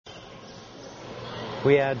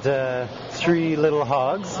We had 3 little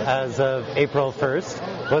hogs as of April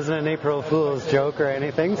 1st. Wasn't an April Fool's joke or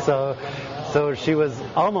anything, so she was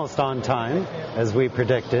almost on time, as we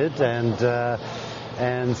predicted,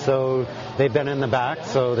 and so they've been in the back,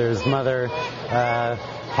 so there's mother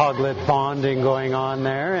hoglet bonding going on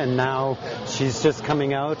there, and now she's just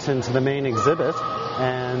coming out into the main exhibit,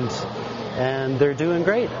 and they're doing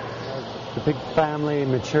great. The big family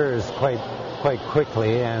matures quite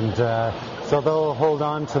quickly, and so they'll hold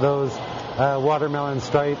on to those watermelon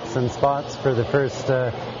stripes and spots for the first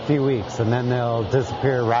few weeks, and then they'll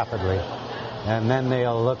disappear rapidly, and then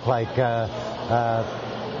they'll look like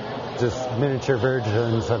just miniature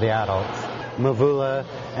versions of the adults. Mvula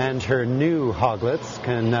and her new hoglets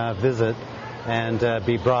can visit and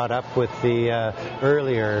be brought up with the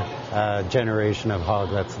earlier generation of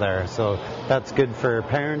hoglets there. So that's good for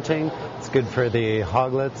parenting. It's good for the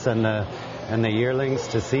hoglets and the yearlings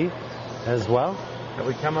to see as well. Have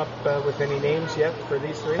we come up with any names yet for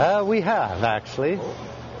these 3? We have, actually.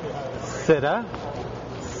 Sita,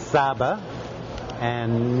 Saba,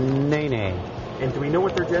 and Nene. And do we know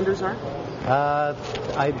what their genders are?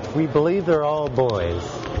 We believe they're all boys.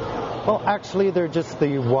 Well, actually, they're just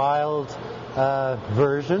the wild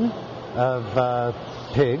version of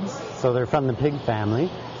pigs, so they're from the pig family.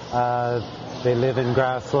 They live in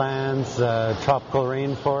grasslands, tropical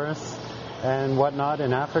rainforests, and whatnot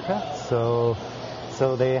in Africa. So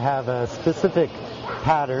they have a specific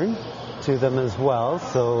pattern to them as well.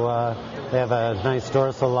 So they have a nice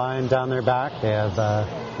dorsal line down their back. They have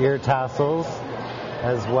ear tassels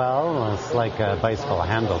as well. It's like a bicycle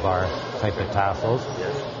handlebar type of tassels.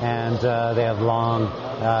 And they have long,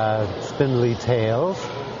 spindly tails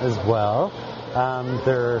as well.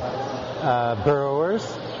 They're burrowers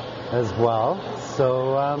as well.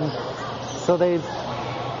 So they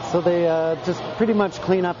just pretty much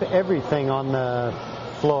clean up everything on the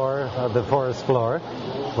floor, the forest floor,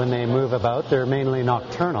 when they move about. They're mainly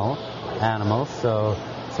nocturnal animals, so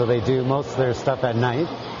they do most of their stuff at night.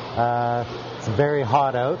 It's very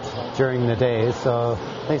hot out during the day, so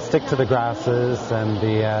they stick to the grasses and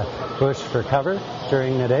the bush for cover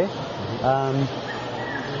during the day.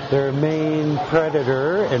 Their main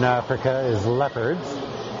predator in Africa is leopards.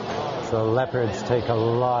 So leopards take a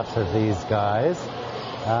lot of these guys.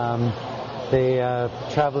 They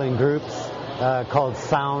travel in groups called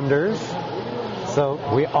sounders. So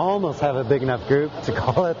we almost have a big enough group to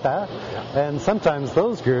call it that. And sometimes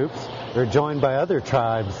those groups are joined by other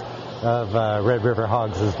tribes of Red River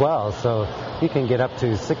hogs as well. So you can get up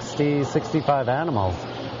to 60, 65 animals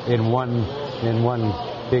in one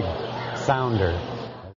big sounder.